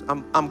flavors.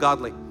 I'm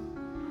godly.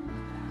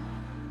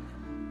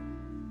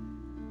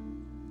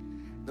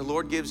 The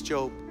Lord gives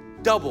Job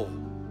double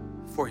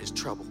for his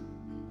trouble.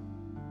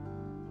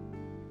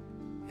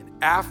 And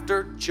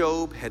after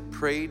Job had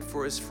prayed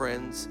for his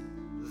friends,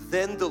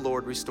 then the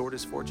Lord restored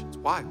his fortunes.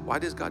 Why? Why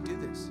does God do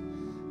this?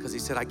 Because he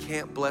said, I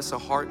can't bless a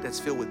heart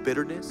that's filled with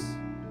bitterness.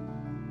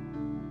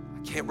 I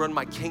can't run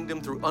my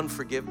kingdom through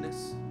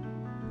unforgiveness.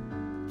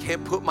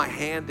 Can't put my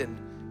hand and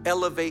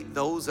elevate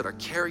those that are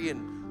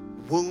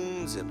carrying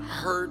wounds and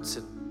hurts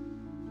and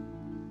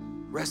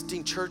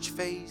resting church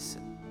face.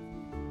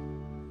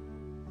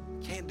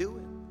 Can't do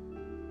it.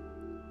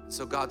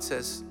 So God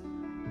says,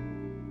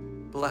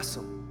 bless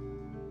them.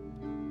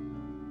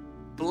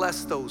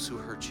 Bless those who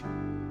hurt you.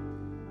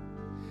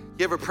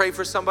 You ever pray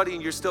for somebody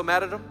and you're still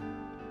mad at them?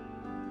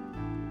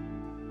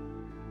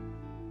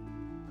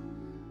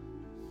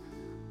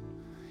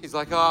 He's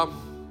like,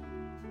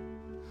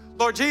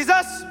 Lord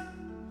Jesus,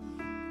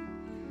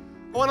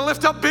 I want to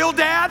lift up Bill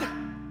Dad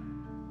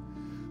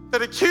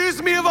that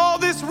accused me of all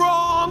this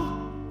wrong.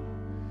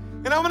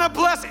 And I'm going to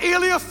bless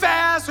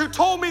Eliphaz, who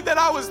told me that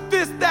I was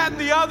this, that,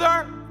 and the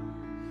other.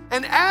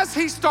 And as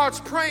he starts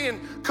praying,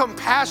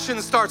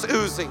 compassion starts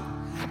oozing.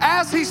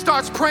 As he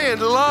starts praying,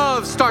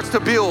 love starts to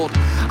build.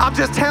 I'm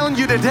just telling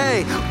you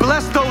today,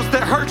 bless those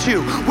that hurt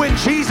you. When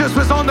Jesus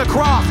was on the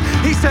cross,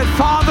 he said,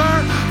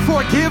 Father,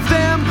 forgive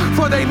them,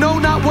 for they know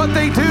not what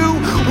they do.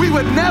 We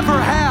would never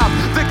have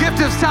the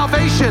gift of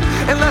salvation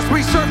unless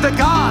we serve the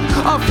God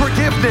of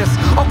forgiveness.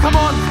 Oh, come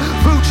on,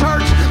 VOUS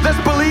Church, let's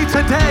believe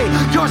today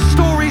your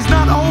story's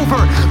not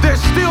over.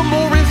 There's still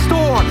more in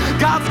store.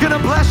 God's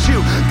gonna bless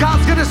you.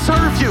 God's gonna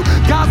serve you.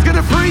 God's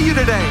gonna free you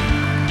today.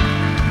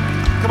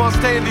 Come on,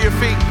 stand to your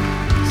feet.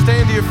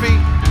 Stand to your feet.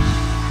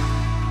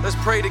 Let's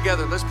pray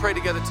together. Let's pray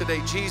together today.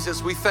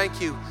 Jesus, we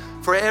thank you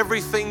for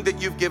everything that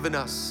you've given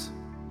us.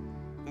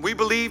 We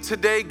believe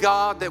today,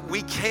 God, that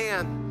we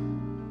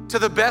can, to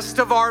the best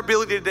of our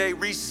ability today,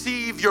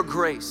 receive your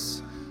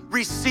grace,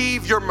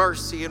 receive your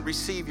mercy, and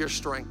receive your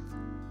strength.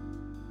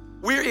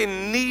 We're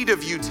in need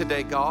of you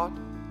today, God.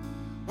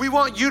 We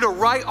want you to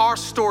write our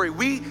story.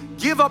 We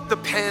give up the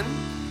pen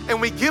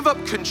and we give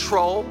up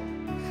control.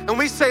 And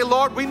we say,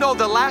 Lord, we know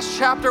the last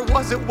chapter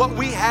wasn't what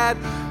we had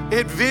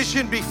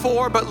envisioned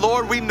before, but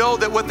Lord, we know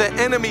that what the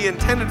enemy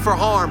intended for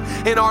harm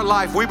in our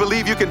life, we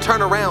believe you can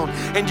turn around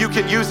and you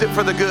can use it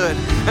for the good.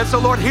 And so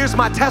Lord, here's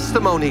my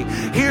testimony.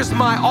 Here's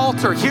my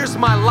altar. Here's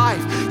my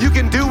life. You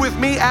can do with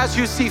me as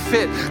you see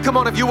fit. Come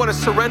on, if you want to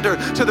surrender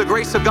to the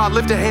grace of God,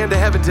 lift a hand to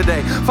heaven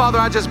today. Father,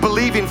 I just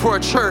believing for a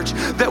church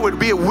that would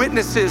be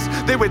witnesses.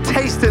 They would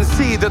taste and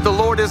see that the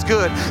Lord is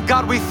good.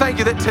 God, we thank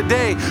you that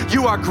today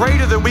you are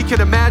greater than we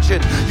can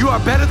imagine. You are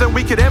better than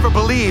we could ever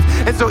believe.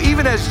 And so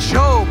even as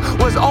Job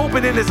was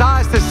opening his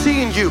eyes to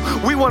seeing you,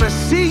 we want to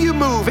see you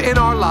move in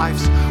our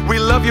lives. We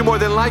love you more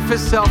than life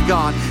itself,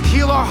 God.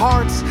 Heal our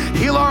hearts,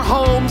 heal our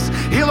homes,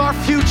 heal our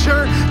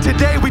future.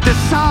 Today we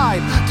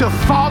decide to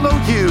follow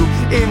you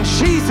in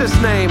Jesus'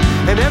 name.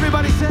 And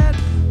everybody said,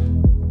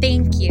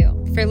 thank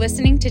you for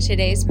listening to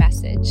today's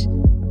message.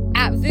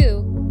 At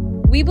VOUS,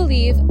 we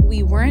believe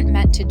we weren't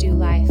meant to do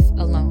life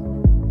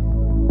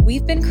alone.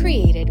 We've been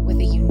created with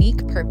a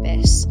unique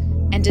purpose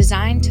and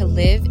designed to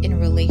live in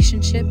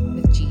relationship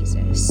with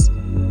Jesus.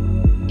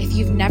 If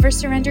you've never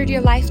surrendered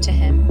your life to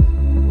Him,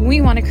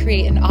 we want to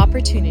create an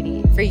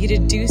opportunity for you to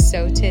do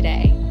so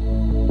today.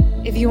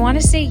 If you want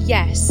to say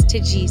yes to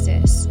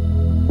Jesus,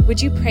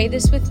 would you pray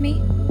this with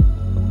me?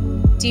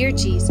 Dear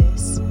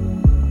Jesus,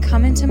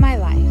 come into my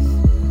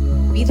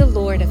life. Be the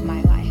Lord of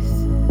my life.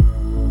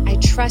 I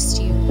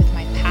trust you with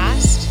my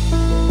past.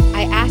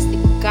 I ask that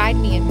you guide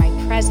me in my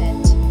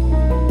present,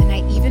 and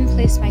I even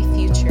place my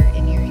future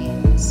in your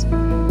hands.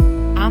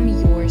 I'm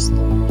yours,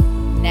 Lord,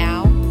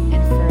 now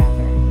and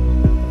forever.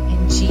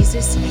 In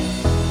Jesus'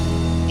 name,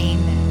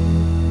 amen.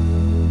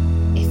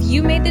 If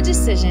you made the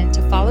decision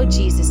to follow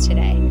Jesus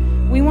today,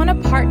 we want to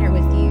partner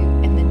with you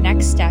in the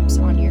next steps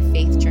on your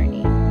faith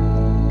journey.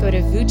 Go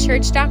to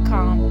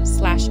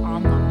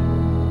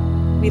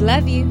VOUSchurch.com/online. We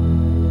love you.